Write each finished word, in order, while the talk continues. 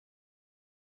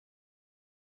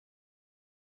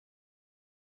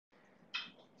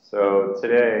So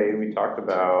today we talked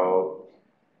about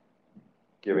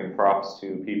giving props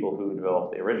to people who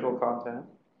developed the original content.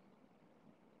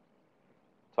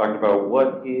 Talked about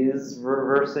what is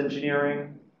reverse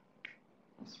engineering.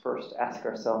 Let's first ask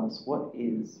ourselves, what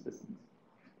is this?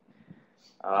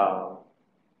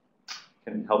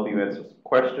 Can help you answer some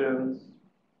questions.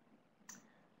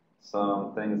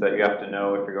 Some things that you have to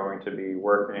know if you're going to be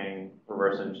working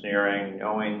reverse engineering.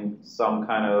 Knowing some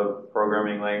kind of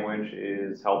programming language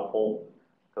is helpful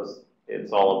because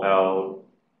it's all about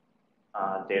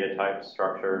data types,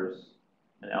 structures,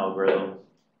 and algorithms.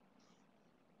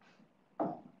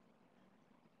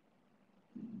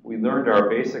 We learned our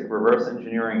basic reverse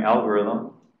engineering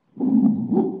algorithm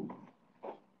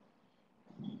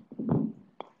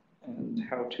and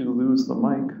how to lose the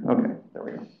mic. Okay, there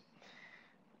we go.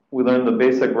 We learned the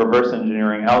basic reverse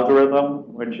engineering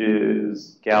algorithm, which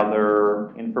is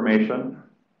gather information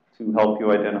to help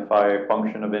you identify a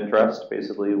function of interest.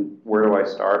 Basically, where do I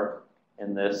start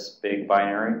in this big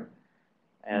binary?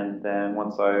 And then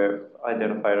once I've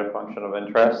identified a function of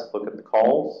interest, look at the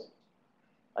calls,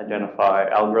 identify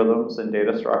algorithms and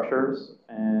data structures,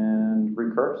 and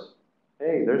recurse.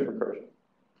 Hey, there's recursion.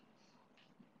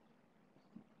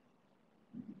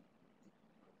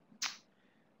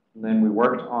 And then we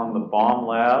worked on the bomb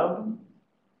lab,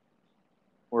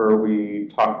 where we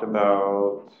talked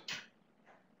about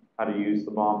how to use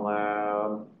the bomb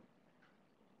lab,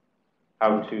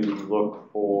 how to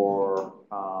look for,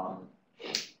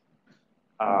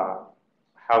 how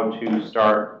to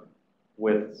start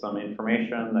with some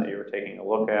information that you were taking a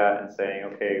look at and saying,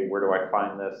 okay, where do I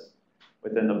find this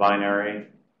within the binary?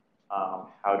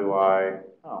 How do I,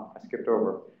 oh, I skipped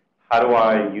over. How do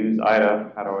I use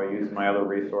IDA? How do I use my other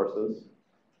resources?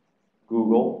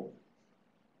 Google.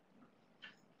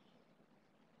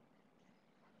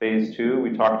 Phase 2,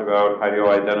 we talked about how do you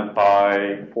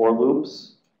identify for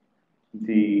loops,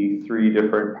 the 3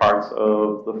 different parts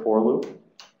of the for loop.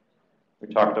 We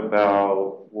talked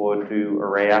about what do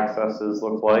array accesses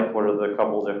look like, what are the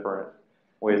couple different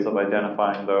ways of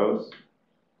identifying those.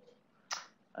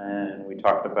 And we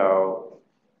talked about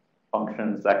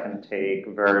functions that can take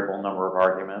a variable number of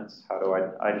arguments. How do I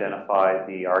identify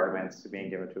the arguments to being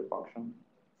given to a function?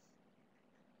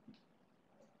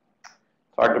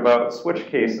 Talked about switch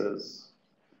cases.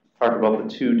 Talked about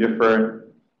the 2 different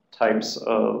types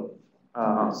of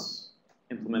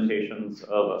implementations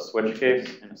of a switch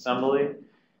case in assembly.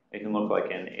 It can look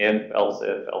like an if, else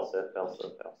if, else if, else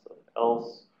if, else if,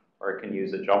 else, or it can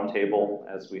use a jump table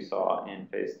as we saw in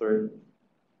phase 3.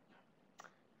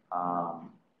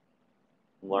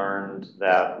 Learned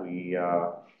that we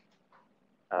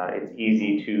it's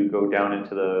easy to go down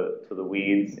into the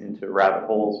weeds, into rabbit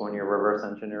holes when you're reverse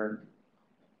engineering.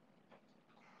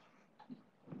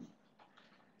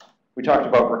 We talked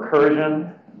about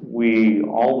recursion. We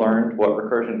all learned what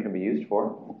recursion can be used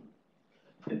for.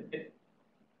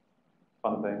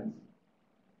 Fun things.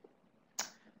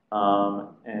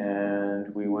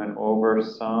 And we went over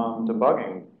some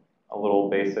debugging, a little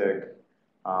basic.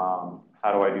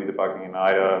 How do I do debugging in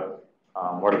IDA?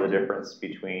 What are the difference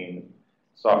between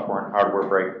software and hardware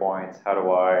breakpoints? How do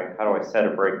I set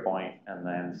a breakpoint and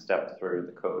then step through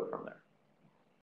the code from there?